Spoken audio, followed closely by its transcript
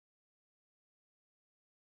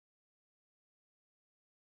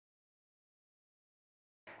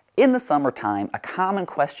In the summertime, a common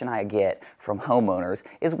question I get from homeowners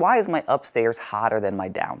is, why is my upstairs hotter than my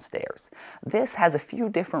downstairs? This has a few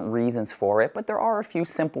different reasons for it, but there are a few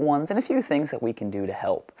simple ones and a few things that we can do to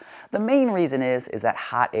help. The main reason is that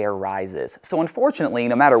hot air rises. So unfortunately,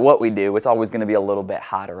 no matter what we do, it's always going to be a little bit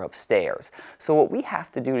hotter upstairs. So what we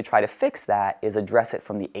have to do to try to fix that is address it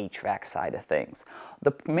from the HVAC side of things.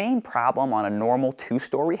 The main problem on a normal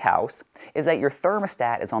two-story house is that your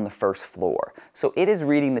thermostat is on the first floor. So it is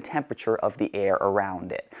reading the temperature of the air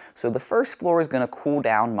around it. So the first floor is going to cool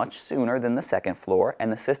down much sooner than the second floor,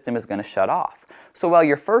 and the system is going to shut off. So while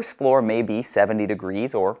your first floor may be 70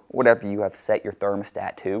 degrees or whatever you have set your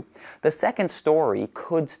thermostat to, the second story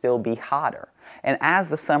could still be hotter. And as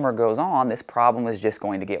the summer goes on, this problem is just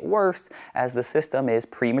going to get worse as the system is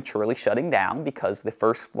prematurely shutting down because the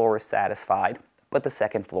first floor is satisfied, but the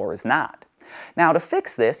second floor is not. Now, to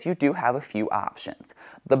fix this, you do have a few options.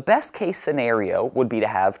 The best case scenario would be to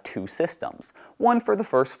have two systems, one for the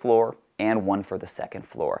first floor and one for the second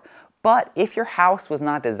floor. But if your house was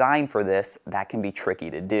not designed for this, that can be tricky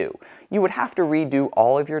to do. You would have to redo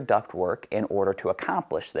all of your ductwork in order to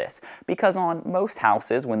accomplish this, because on most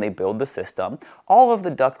houses, when they build the system, all of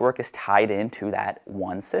the ductwork is tied into that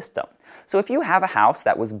one system. So if you have a house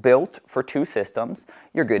that was built for two systems,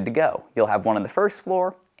 you're good to go. You'll have one on the first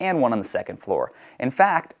floor and one on the second floor. In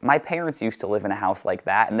fact, my parents used to live in a house like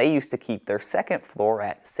that, and they used to keep their second floor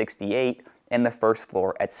at 68 and the first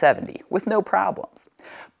floor at 70 with no problems.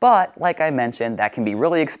 But like I mentioned, that can be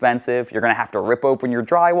really expensive. You're going to have to rip open your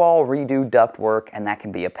drywall, redo ductwork, and that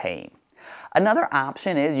can be a pain. Another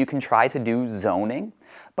option is you can try to do zoning,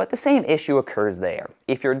 but the same issue occurs there.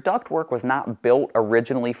 If your ductwork was not built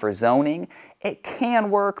originally for zoning, it can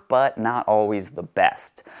work, but not always the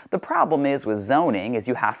best. The problem is with zoning is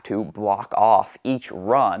you have to block off each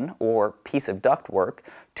run or piece of ductwork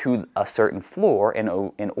to a certain floor in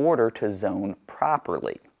order to zone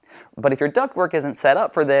properly. But if your ductwork isn't set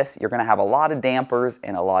up for this, you're going to have a lot of dampers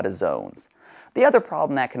and a lot of zones. The other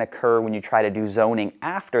problem that can occur when you try to do zoning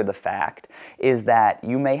after the fact is that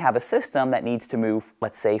you may have a system that needs to move,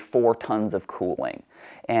 let's say, 4 tons of cooling.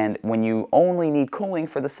 And when you only need cooling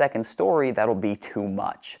for the second story, that'll be too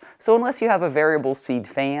much. So unless you have a variable speed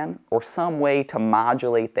fan or some way to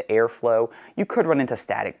modulate the airflow, you could run into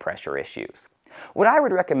static pressure issues. What I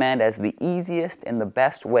would recommend as the easiest and the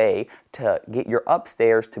best way to get your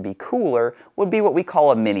upstairs to be cooler would be what we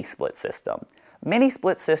call a mini-split system.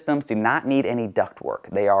 Mini-split systems do not need any ductwork.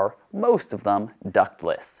 They are, most of them,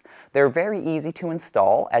 ductless. They're very easy to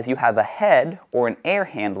install as you have a head or an air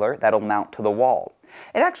handler that'll mount to the wall.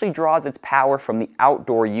 It actually draws its power from the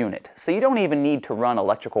outdoor unit, so you don't even need to run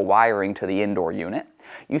electrical wiring to the indoor unit.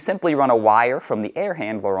 You simply run a wire from the air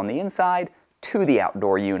handler on the inside to the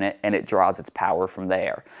outdoor unit, and it draws its power from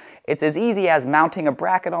there. It's as easy as mounting a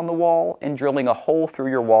bracket on the wall and drilling a hole through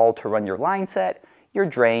your wall to run your line set, your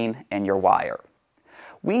drain, and your wire.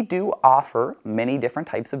 We do offer many different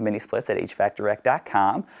types of mini splits at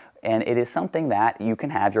hvacdirect.com, and it is something that you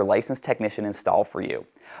can have your licensed technician install for you.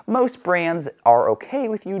 Most brands are okay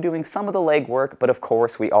with you doing some of the legwork, but of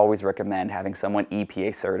course we always recommend having someone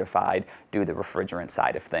EPA certified do the refrigerant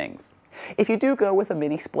side of things. If you do go with a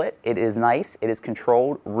mini split, it is nice. It is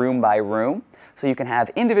controlled room by room, so you can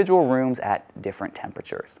have individual rooms at different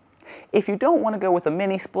temperatures. If you don't want to go with a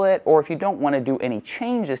mini split, or if you don't want to do any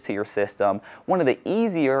changes to your system, one of the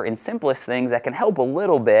easier and simplest things that can help a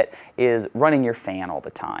little bit is running your fan all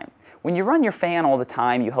the time. When you run your fan all the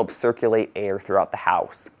time, you help circulate air throughout the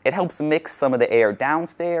house. It helps mix some of the air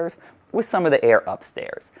downstairs with some of the air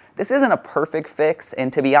upstairs. This isn't a perfect fix,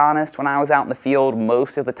 and to be honest, when I was out in the field,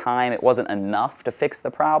 most of the time it wasn't enough to fix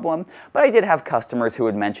the problem, but I did have customers who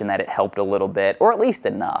would mention that it helped a little bit, or at least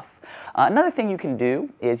enough. Another thing you can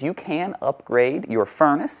do is you can upgrade your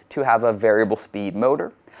furnace to have a variable speed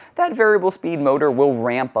motor. That variable speed motor will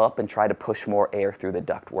ramp up and try to push more air through the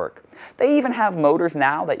ductwork. They even have motors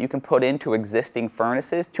now that you can put into existing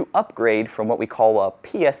furnaces to upgrade from what we call a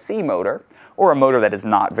PSC motor, or a motor that is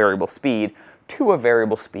not variable speed, to a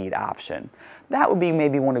variable speed option. That would be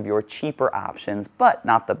maybe one of your cheaper options, but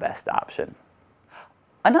not the best option.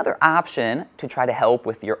 Another option to try to help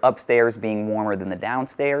with your upstairs being warmer than the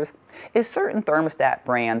downstairs is certain thermostat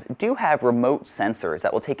brands do have remote sensors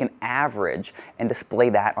that will take an average and display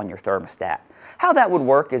that on your thermostat. How that would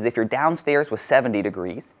work is if your downstairs was 70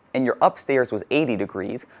 degrees and your upstairs was 80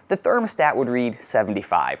 degrees, the thermostat would read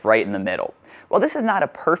 75, right in the middle. While this is not a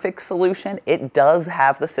perfect solution, it does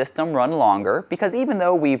have the system run longer because even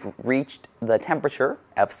though we've reached the temperature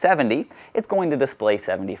of 70, it's going to display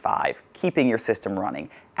 75, keeping your system running,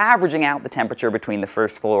 averaging out the temperature between the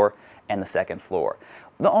first floor and the second floor.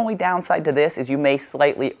 The only downside to this is you may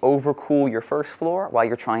slightly overcool your first floor while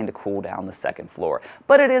you're trying to cool down the second floor.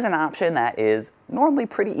 But it is an option that is normally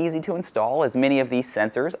pretty easy to install, as many of these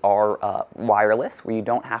sensors are wireless, where you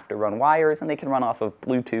don't have to run wires and they can run off of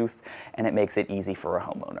Bluetooth, and it makes it easy for a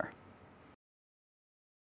homeowner.